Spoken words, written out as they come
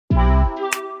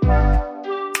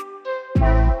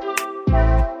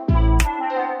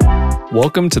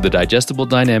Welcome to the Digestible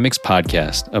Dynamics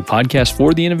Podcast, a podcast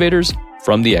for the innovators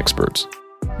from the experts.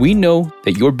 We know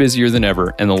that you're busier than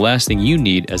ever, and the last thing you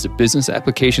need as a business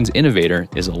applications innovator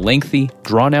is a lengthy,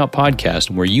 drawn-out podcast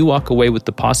where you walk away with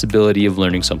the possibility of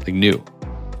learning something new.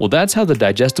 Well, that's how the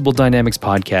Digestible Dynamics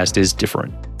Podcast is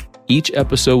different. Each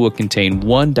episode will contain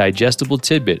one digestible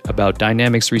tidbit about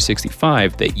Dynamics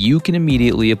 365 that you can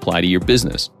immediately apply to your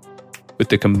business. With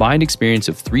the combined experience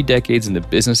of 3 decades in the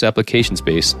business application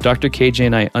space, Dr. KJ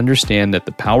and I understand that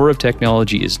the power of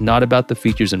technology is not about the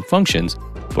features and functions,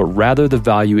 but rather the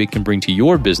value it can bring to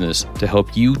your business to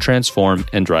help you transform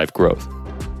and drive growth.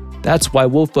 That's why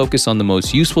we'll focus on the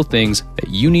most useful things that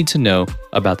you need to know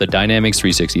about the Dynamics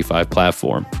 365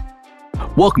 platform.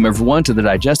 Welcome, everyone, to the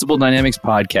Digestible Dynamics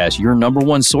Podcast, your number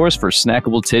one source for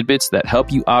snackable tidbits that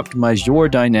help you optimize your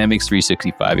Dynamics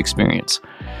 365 experience.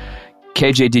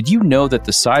 KJ, did you know that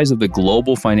the size of the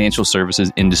global financial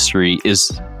services industry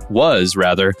was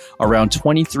around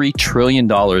 $23 trillion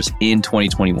in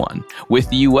 2021, with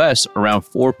the U.S. around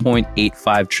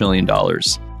 $4.85 trillion?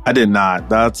 I did not.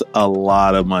 That's a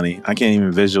lot of money. I can't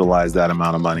even visualize that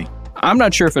amount of money. I'm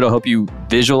not sure if it'll help you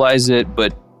visualize it,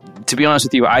 but to be honest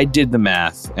with you, I did the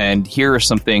math, and here are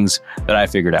some things that I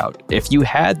figured out. If you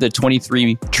had the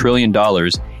 $23 trillion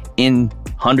in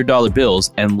 $100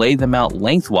 bills and laid them out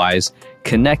lengthwise,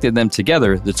 connected them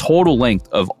together, the total length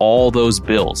of all those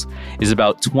bills is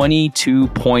about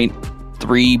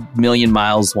 22.3 million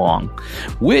miles long,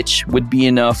 which would be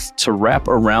enough to wrap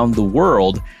around the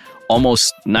world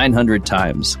almost 900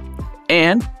 times.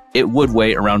 And it would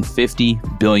weigh around 50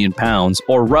 billion pounds,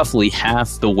 or roughly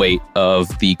half the weight of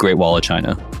the Great Wall of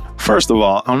China. First of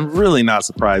all, I'm really not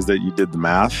surprised that you did the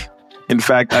math. In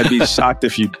fact, I'd be shocked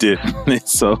if you didn't.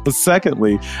 So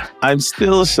secondly, I'm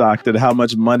still shocked at how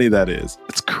much money that is.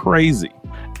 It's crazy.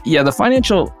 Yeah, the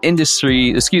financial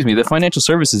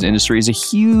services industry is a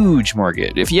huge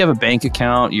market. If you have a bank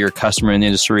account, you're a customer in the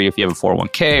industry. If you have a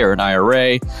 401k or an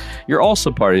IRA, you're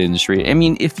also part of the industry. I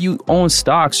mean, if you own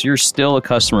stocks, you're still a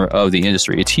customer of the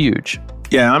industry. It's huge.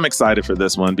 Yeah, I'm excited for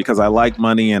this one because I like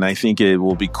money, and I think it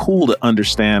will be cool to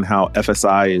understand how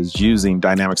FSI is using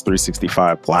Dynamics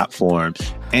 365 platform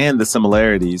and the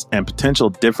similarities and potential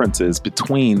differences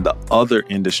between the other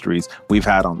industries we've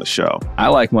had on the show. I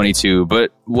like money too,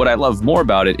 but what I love more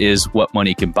about it is what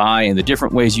money can buy and the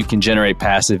different ways you can generate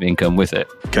passive income with it.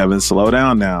 Kevin, slow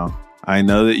down now. I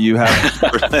know that you have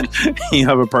you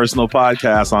have a personal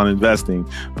podcast on investing,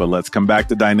 but let's come back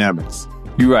to Dynamics.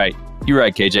 You're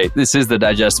right, KJ. This is the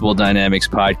Digestible Dynamics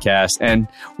Podcast, and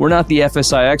we're not the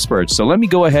FSI experts. So let me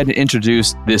go ahead and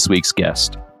introduce this week's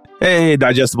guest. Hey,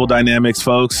 Digestible Dynamics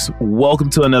folks.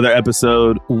 Welcome to another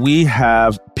episode. We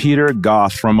have Peter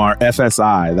Goff from our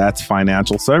FSI, that's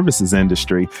Financial Services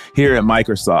Industry, here at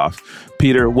Microsoft.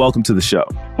 Peter, welcome to the show.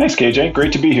 Thanks, KJ.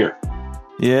 Great to be here.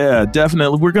 Yeah,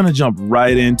 definitely. We're going to jump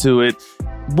right into it.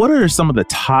 What are some of the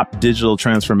top digital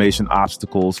transformation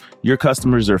obstacles your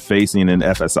customers are facing in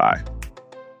FSI?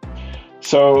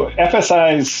 So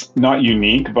FSI is not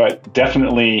unique, but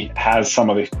definitely has some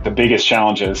of the biggest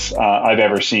challenges I've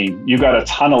ever seen. You've got a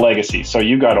ton of legacy. So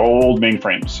you've got old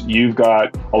mainframes. You've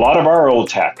got a lot of our old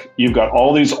tech. You've got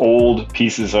all these old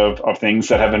pieces of things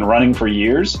that have been running for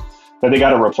years that they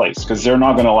got to replace because they're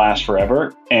not going to last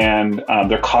forever. And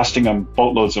they're costing them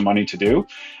boatloads of money to do.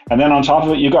 And then on top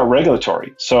of it, you've got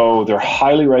regulatory. So they're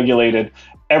highly regulated.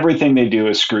 Everything they do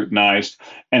is scrutinized.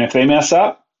 And if they mess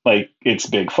up, it's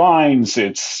big fines,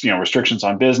 it's restrictions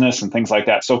on business and things like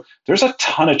that. So there's a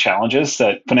ton of challenges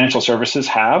that financial services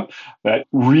have that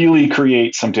really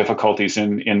create some difficulties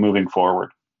in moving forward.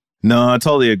 No, I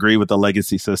totally agree with the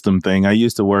legacy system thing. I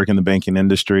used to work in the banking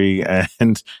industry,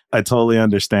 and I totally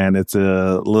understand it's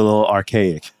a little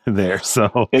archaic there.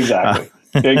 So exactly.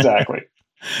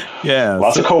 Yeah,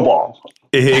 lots of COBOL.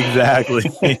 Exactly.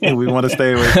 We want to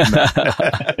stay away from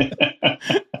that.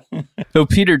 So,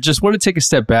 Peter, just want to take a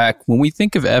step back. When we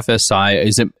think of FSI,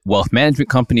 is it wealth management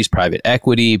companies, private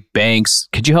equity, banks?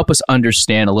 Could you help us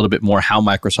understand a little bit more how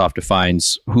Microsoft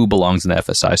defines who belongs in the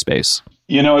FSI space?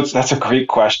 That's a great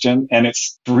question. And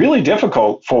it's really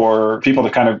difficult for people to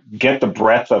kind of get the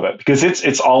breadth of it because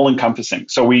it's all encompassing.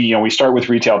 So we start with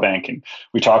retail banking.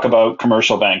 We talk about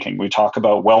commercial banking. We talk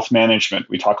about wealth management.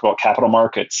 We talk about capital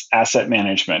markets, asset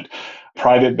management,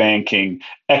 private banking,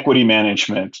 equity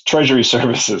management, treasury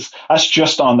services. That's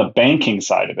just on the banking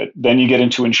side of it. Then you get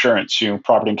into insurance,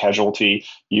 property and casualty,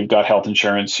 you've got health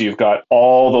insurance, you've got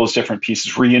all those different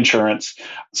pieces, reinsurance.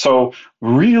 So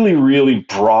really, really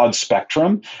broad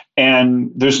spectrum. And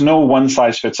there's no one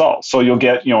size fits all. So you'll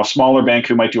get, a smaller bank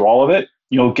who might do all of it.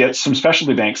 You'll get some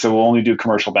specialty banks that will only do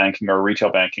commercial banking or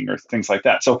retail banking or things like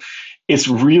that. So it's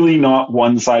really not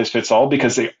one size fits all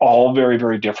because they all very,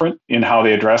 very different in how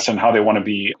they address and how they want to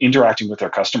be interacting with their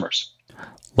customers.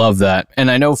 Love that. And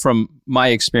I know from my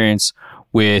experience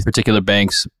with particular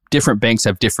banks, different banks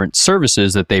have different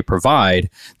services that they provide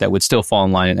that would still fall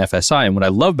in line in FSI. And what I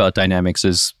love about Dynamics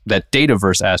is that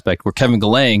Dataverse aspect where Kevin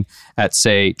Galang at,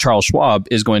 say, Charles Schwab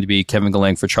is going to be Kevin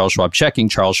Galang for Charles Schwab checking,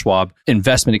 Charles Schwab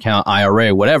investment account,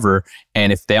 IRA, whatever.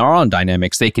 And if they are on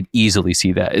Dynamics, they could easily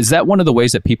see that. Is that one of the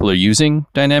ways that people are using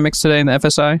Dynamics today in the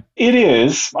FSI? It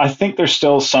is. I think there's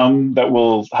still some that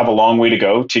will have a long way to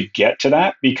go to get to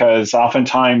that because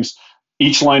oftentimes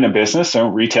each line of business, so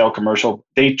retail, commercial,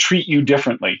 they treat you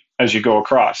differently as you go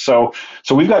across. So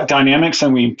we've got Dynamics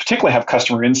and we particularly have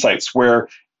customer insights where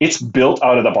it's built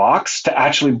out of the box to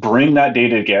actually bring that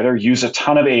data together, use a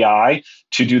ton of AI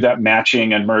to do that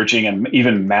matching and merging and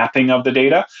even mapping of the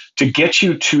data to get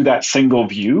you to that single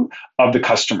view of the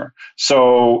customer.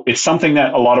 So it's something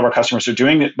that a lot of our customers are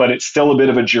doing, but it's still a bit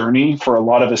of a journey for a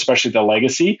lot of, especially the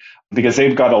legacy, because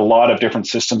they've got a lot of different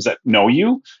systems that know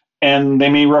you and they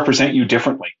may represent you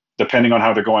differently depending on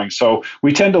how they're going. So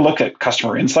we tend to look at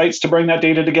customer insights to bring that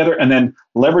data together and then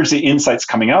leverage the insights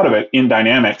coming out of it in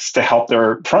Dynamics to help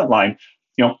their frontline,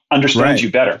 understand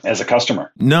you better as a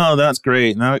customer. No, that's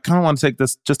great. Now I kind of want to take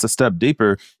this just a step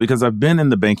deeper because I've been in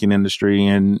the banking industry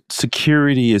and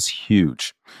security is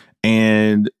huge.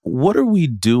 And what are we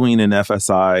doing in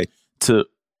FSI to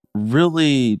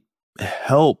really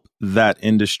help that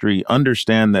industry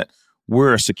understand that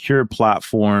we're a secure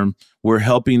platform, we're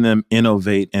helping them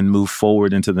innovate and move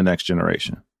forward into the next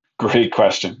generation? Great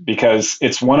question, because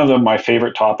it's one of my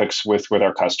favorite topics with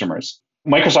our customers.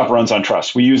 Microsoft runs on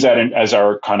trust. We use that as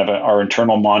our kind of our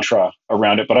internal mantra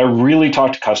around it. But I really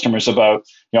talk to customers about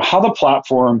how the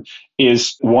platform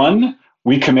is, one,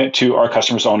 we commit to our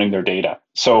customers owning their data.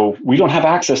 So we don't have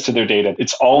access to their data.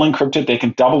 It's all encrypted. They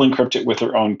can double encrypt it with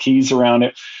their own keys around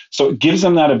it. So it gives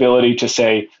them that ability to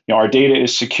say, our data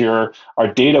is secure. Our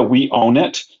data, we own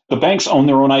it. The banks own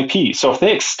their own IP. So if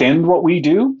they extend what we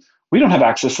do, we don't have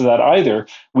access to that either.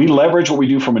 We leverage what we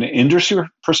do from an industry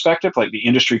perspective, like the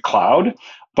industry cloud.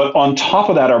 But on top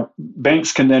of that, our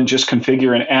banks can then just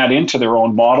configure and add into their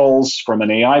own models from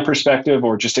an AI perspective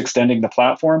or just extending the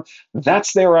platform.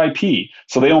 That's their IP.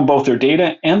 So they own both their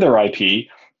data and their IP,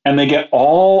 and they get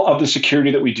all of the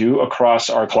security that we do across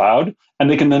our cloud. And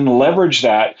they can then leverage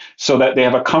that so that they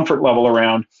have a comfort level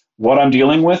around what I'm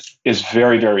dealing with is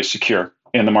very, very secure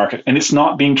in the market. And it's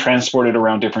not being transported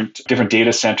around different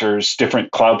data centers,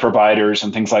 different cloud providers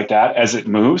and things like that as it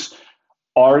moves.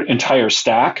 Our entire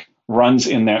stack runs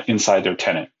inside their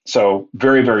tenant. So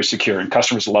very, very secure, and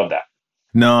customers love that.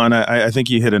 No, and I think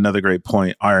you hit another great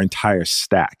point, our entire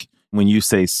stack. When you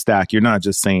say stack, you're not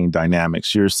just saying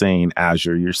Dynamics, you're saying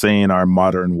Azure, you're saying our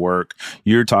modern work,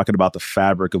 you're talking about the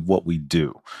fabric of what we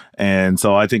do. And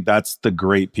so I think that's the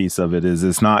great piece of it is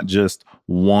it's not just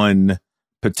one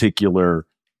particular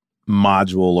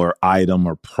module or item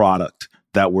or product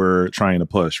that we're trying to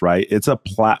push, right? It's a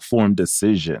platform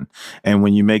decision. And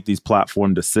when you make these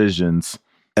platform decisions,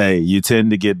 you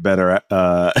tend to get better,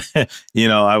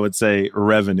 I would say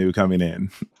revenue coming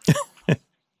in.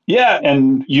 Yeah,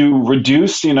 and you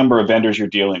reduce the number of vendors you're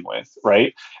dealing with,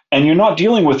 right? And you're not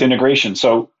dealing with integration.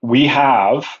 So we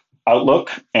have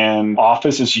Outlook and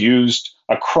Office is used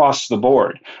across the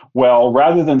board. Well,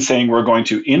 rather than saying we're going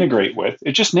to integrate with,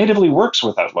 it just natively works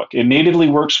with Outlook. It natively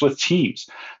works with Teams.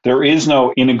 There is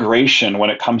no integration when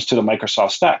it comes to the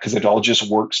Microsoft stack because it all just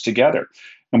works together.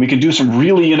 And we can do some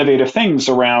really innovative things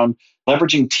around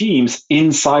leveraging Teams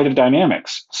inside of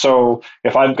Dynamics. So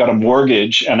if I've got a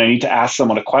mortgage and I need to ask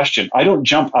someone a question, I don't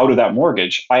jump out of that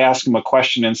mortgage. I ask them a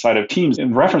question inside of Teams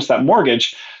and reference that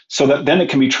mortgage so that then it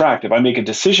can be tracked. If I make a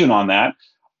decision on that,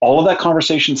 all of that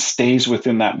conversation stays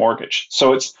within that mortgage.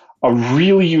 So it's a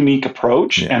really unique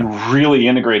approach and really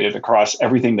integrated across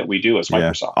everything that we do as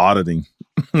Microsoft. Auditing.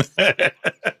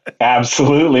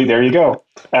 Absolutely. There you go.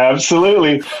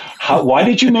 Absolutely. Why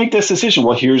did you make this decision?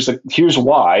 Well, here's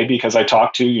why, because I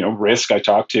talked to, risk, I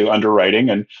talked to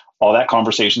underwriting, and all that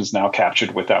conversation is now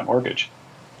captured with that mortgage.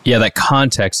 Yeah, that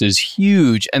context is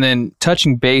huge. And then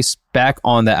touching base back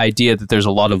on the idea that there's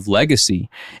a lot of legacy,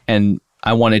 and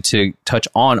I wanted to touch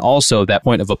on also that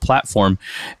point of a platform.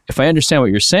 If I understand what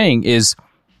you're saying is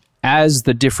as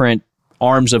the different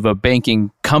arms of a banking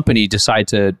company decide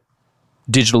to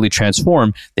digitally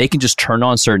transform, they can just turn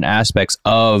on certain aspects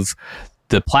of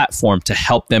the platform to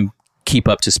help them keep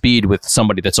up to speed with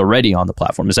somebody that's already on the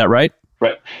platform. Is that right?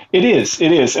 Right. It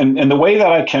is. And the way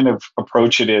that I kind of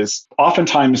approach it is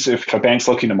oftentimes if a bank's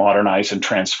looking to modernize and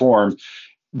transform,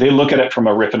 they look at it from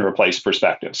a rip and replace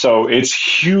perspective. So it's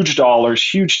huge dollars,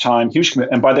 huge time, huge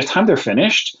commitment. And by the time they're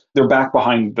finished, they're back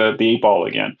behind the eight ball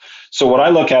again. So what I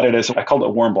look at it as, I call it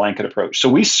a warm blanket approach. So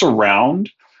we surround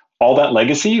all that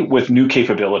legacy with new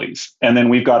capabilities. And then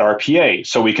we've got RPA,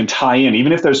 so we can tie in,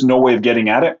 even if there's no way of getting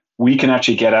at it, we can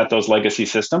actually get at those legacy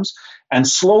systems. And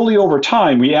slowly over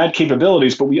time, we add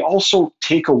capabilities, but we also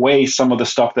take away some of the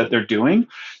stuff that they're doing.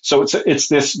 So it's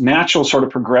this natural sort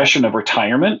of progression of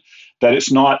retirement that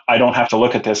it's not, I don't have to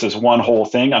look at this as one whole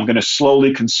thing. I'm going to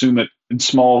slowly consume it in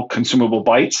small consumable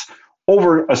bites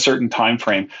over a certain time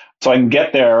frame. So I can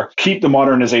get there, keep the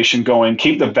modernization going,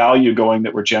 keep the value going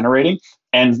that we're generating,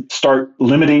 and start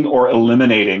limiting or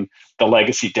eliminating the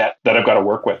legacy debt that I've got to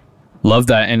work with. Love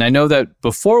that. And I know that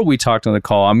before we talked on the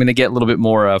call, I'm going to get a little bit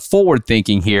more forward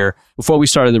thinking here. Before we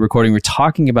started the recording, we're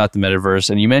talking about the metaverse,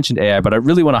 and you mentioned AI, but I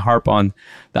really want to harp on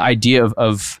the idea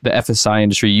of the FSI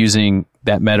industry using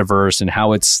that metaverse and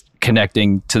how it's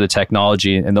connecting to the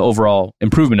technology and the overall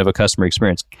improvement of a customer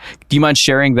experience. Do you mind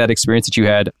sharing that experience that you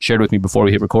had shared with me before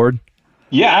we hit record?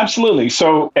 Yeah, absolutely.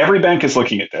 So every bank is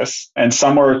looking at this, and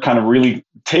some are kind of really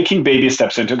taking baby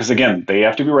steps into it because, again, they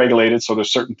have to be regulated. So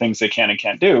there's certain things they can and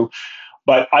can't do.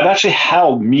 But I've actually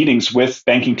held meetings with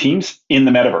banking teams in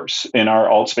the metaverse in our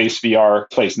AltSpace VR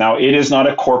place. Now, it is not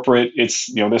a corporate.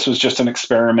 It's, this was just an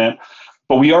experiment.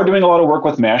 But we are doing a lot of work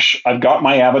with Mesh. I've got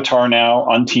my avatar now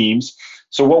on Teams.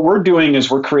 So what we're doing is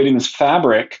we're creating this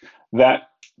fabric that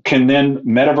can then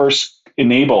metaverse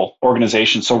enable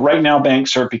organizations. So right now,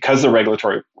 banks are, because the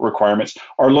regulatory requirements,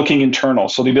 are looking internal.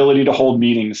 So the ability to hold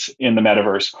meetings in the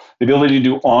metaverse, the ability to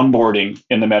do onboarding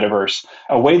in the metaverse,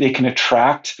 a way they can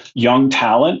attract young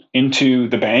talent into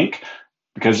the bank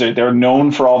because they're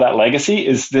known for all that legacy,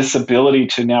 is this ability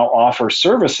to now offer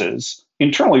services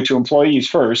internally to employees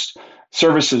first,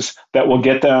 services that will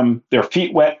get them their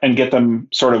feet wet and get them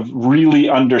sort of really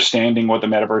understanding what the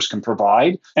metaverse can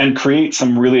provide and create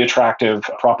some really attractive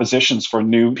propositions for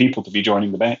new people to be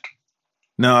joining the bank.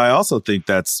 No, I also think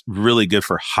that's really good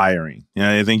for hiring.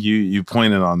 I think you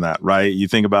pointed on that, right? You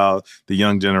think about the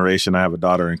young generation. I have a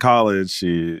daughter in college.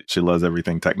 She loves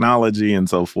everything technology and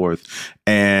so forth.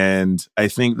 And I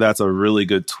think that's a really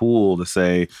good tool to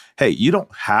say, hey, you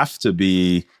don't have to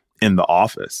be in the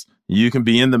office. You can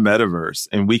be in the metaverse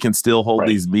and we can still hold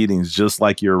these meetings just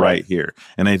like you're right here.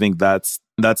 And I think that's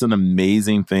an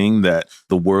amazing thing that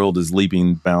the world is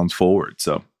leaping bounds forward.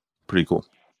 So pretty cool.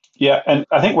 Yeah. And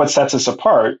I think what sets us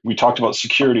apart, we talked about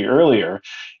security earlier,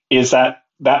 is that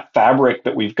fabric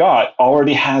that we've got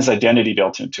already has identity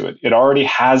built into it. It already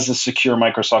has the secure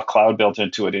Microsoft Cloud built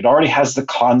into it. It already has the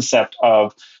concept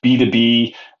of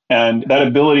B2B and that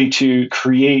ability to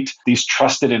create these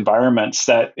trusted environments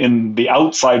that in the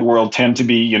outside world tend to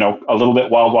be, a little bit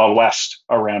wild, wild west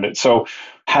around it. So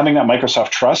having that Microsoft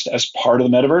trust as part of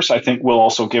the metaverse, I think will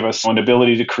also give us an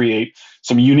ability to create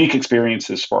some unique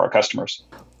experiences for our customers.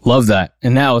 Love that.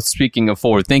 And now speaking of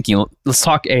forward thinking, let's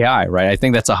talk AI, right? I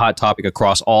think that's a hot topic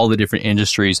across all the different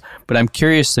industries, but I'm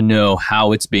curious to know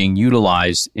how it's being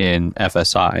utilized in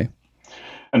FSI.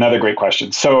 Another great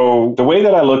question. So the way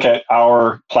that I look at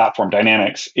our platform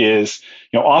Dynamics is,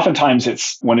 oftentimes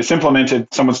it's when it's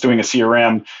implemented, someone's doing a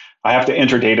CRM, I have to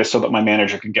enter data so that my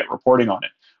manager can get reporting on it.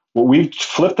 Well, we've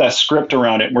flipped that script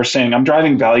around it. And we're saying I'm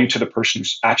driving value to the person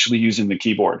who's actually using the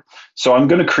keyboard. So I'm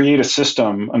going to create a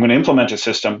system, I'm going to implement a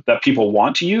system that people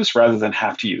want to use rather than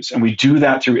have to use. And we do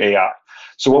that through AI.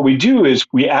 So what we do is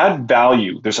we add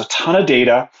value. There's a ton of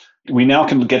data. We now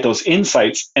can get those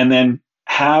insights and then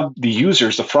have the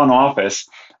users, the front office,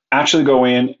 actually go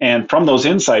in and from those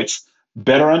insights,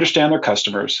 better understand their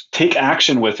customers, take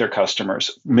action with their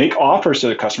customers, make offers to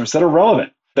their customers that are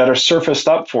relevant, that are surfaced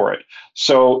up for it.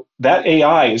 So that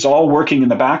AI is all working in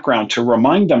the background to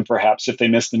remind them, perhaps, if they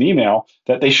missed an email,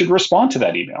 that they should respond to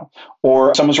that email.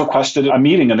 Or someone's requested a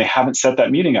meeting and they haven't set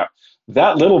that meeting up.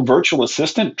 That little virtual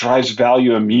assistant drives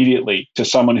value immediately to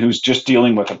someone who's just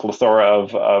dealing with a plethora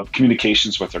of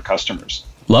communications with their customers.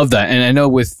 Love that. And I know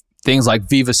with things like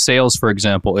Viva Sales, for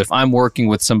example, if I'm working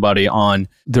with somebody on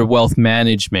their wealth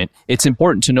management, it's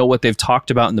important to know what they've talked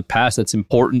about in the past that's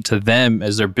important to them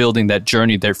as they're building that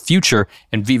journey, their future.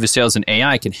 And Viva Sales and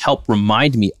AI can help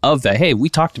remind me of that. Hey, you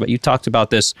talked about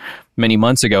this many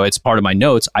months ago. It's part of my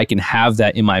notes. I can have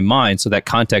that in my mind. So that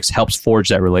context helps forge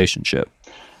that relationship.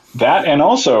 That, and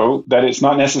also that it's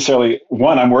not necessarily,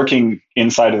 one, I'm working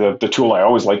inside of the tool I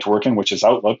always like to work in, which is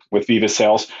Outlook with Viva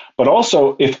Sales, but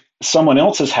also if someone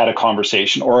else has had a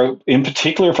conversation, or in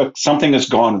particular, if something has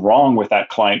gone wrong with that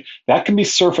client, that can be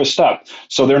surfaced up.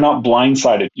 So they're not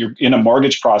blindsided. You're in a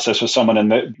mortgage process with someone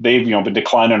and they've been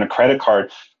declined on a credit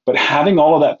card. But having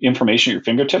all of that information at your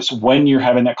fingertips when you're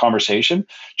having that conversation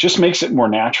just makes it more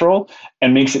natural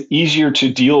and makes it easier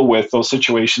to deal with those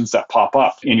situations that pop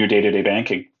up in your day-to-day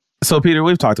banking. So, Peter,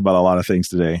 we've talked about a lot of things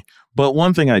today, but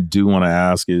one thing I do want to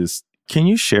ask is, can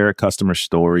you share a customer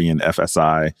story in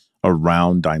FSI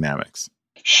around Dynamics?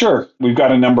 Sure. We've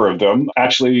got a number of them.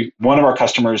 Actually, one of our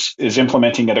customers is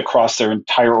implementing it across their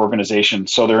entire organization.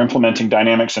 So they're implementing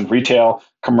Dynamics in retail,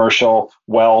 commercial,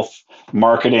 wealth,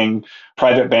 marketing,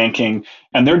 private banking,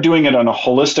 and they're doing it on a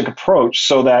holistic approach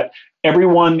so that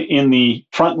everyone in the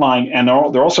front line, and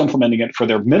they're also implementing it for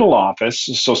their middle office,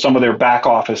 so some of their back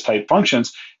office type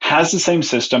functions, has the same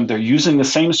system. They're using the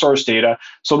same source data.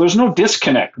 So there's no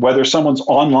disconnect, whether someone's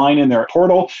online in their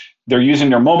portal, they're using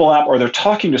their mobile app, or they're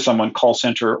talking to someone, call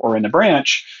center or in the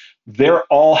branch, they're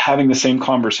all having the same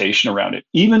conversation around it.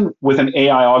 Even with an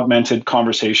AI augmented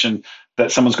conversation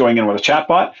that someone's going in with a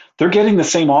chatbot, they're getting the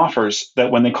same offers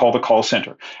that when they call the call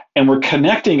center. And we're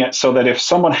connecting it so that if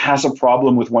someone has a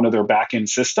problem with one of their back-end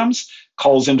systems,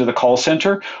 calls into the call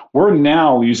center, we're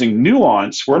now using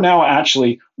nuance. We're now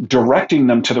actually directing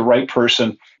them to the right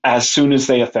person as soon as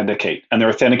they authenticate, and they're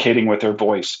authenticating with their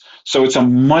voice. So it's a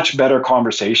much better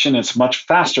conversation. It's a much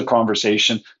faster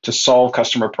conversation to solve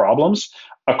customer problems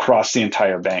across the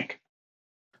entire bank.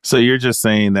 So you're just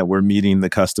saying that we're meeting the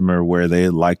customer where they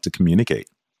like to communicate.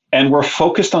 And we're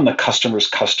focused on the customer's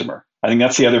customer. I think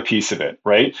that's the other piece of it,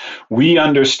 right? We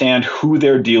understand who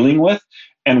they're dealing with,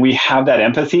 and we have that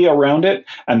empathy around it.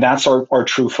 And that's our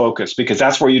true focus, because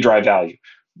that's where you drive value.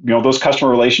 You know, those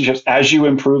customer relationships, as you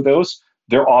improve those,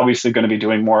 they're obviously going to be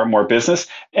doing more and more business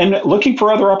and looking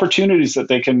for other opportunities that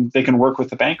they can work with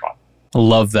the bank on. I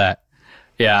love that.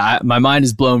 Yeah, my mind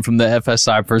is blown from the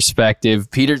FSI perspective.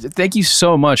 Peter, thank you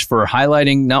so much for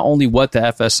highlighting not only what the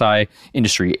FSI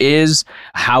industry is,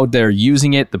 how they're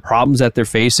using it, the problems that they're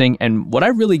facing, and what I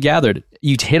really gathered,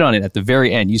 you hit on it at the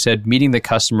very end. You said meeting the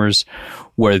customers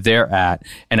where they're at.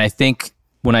 And I think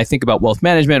when I think about wealth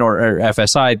management or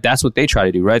FSI, that's what they try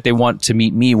to do, right? They want to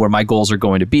meet me where my goals are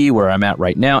going to be, where I'm at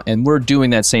right now. And we're doing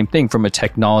that same thing from a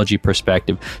technology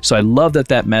perspective. So I love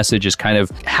that message is kind of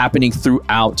happening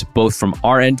throughout, both from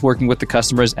our end, working with the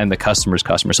customers and the customer's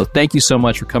customer. So thank you so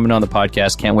much for coming on the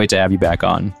podcast. Can't wait to have you back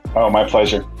on. Oh, my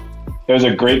pleasure. It was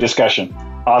a great discussion.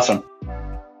 Awesome.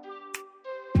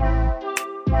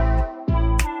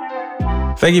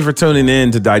 Thank you for tuning in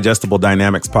to Digestible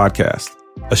Dynamics Podcast,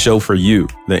 a show for you,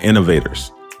 the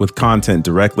innovators, with content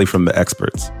directly from the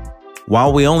experts.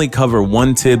 While we only cover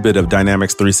one tidbit of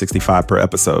Dynamics 365 per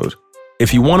episode,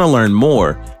 if you want to learn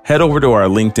more, head over to our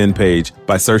LinkedIn page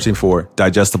by searching for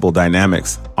Digestible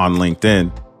Dynamics on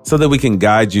LinkedIn so that we can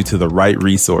guide you to the right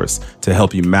resource to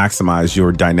help you maximize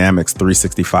your Dynamics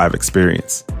 365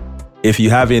 experience. If you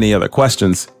have any other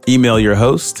questions, email your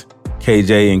host,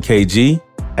 KJ and KG,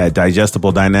 at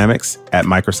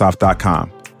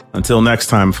digestibledynamics@microsoft.com. Until next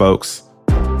time, folks.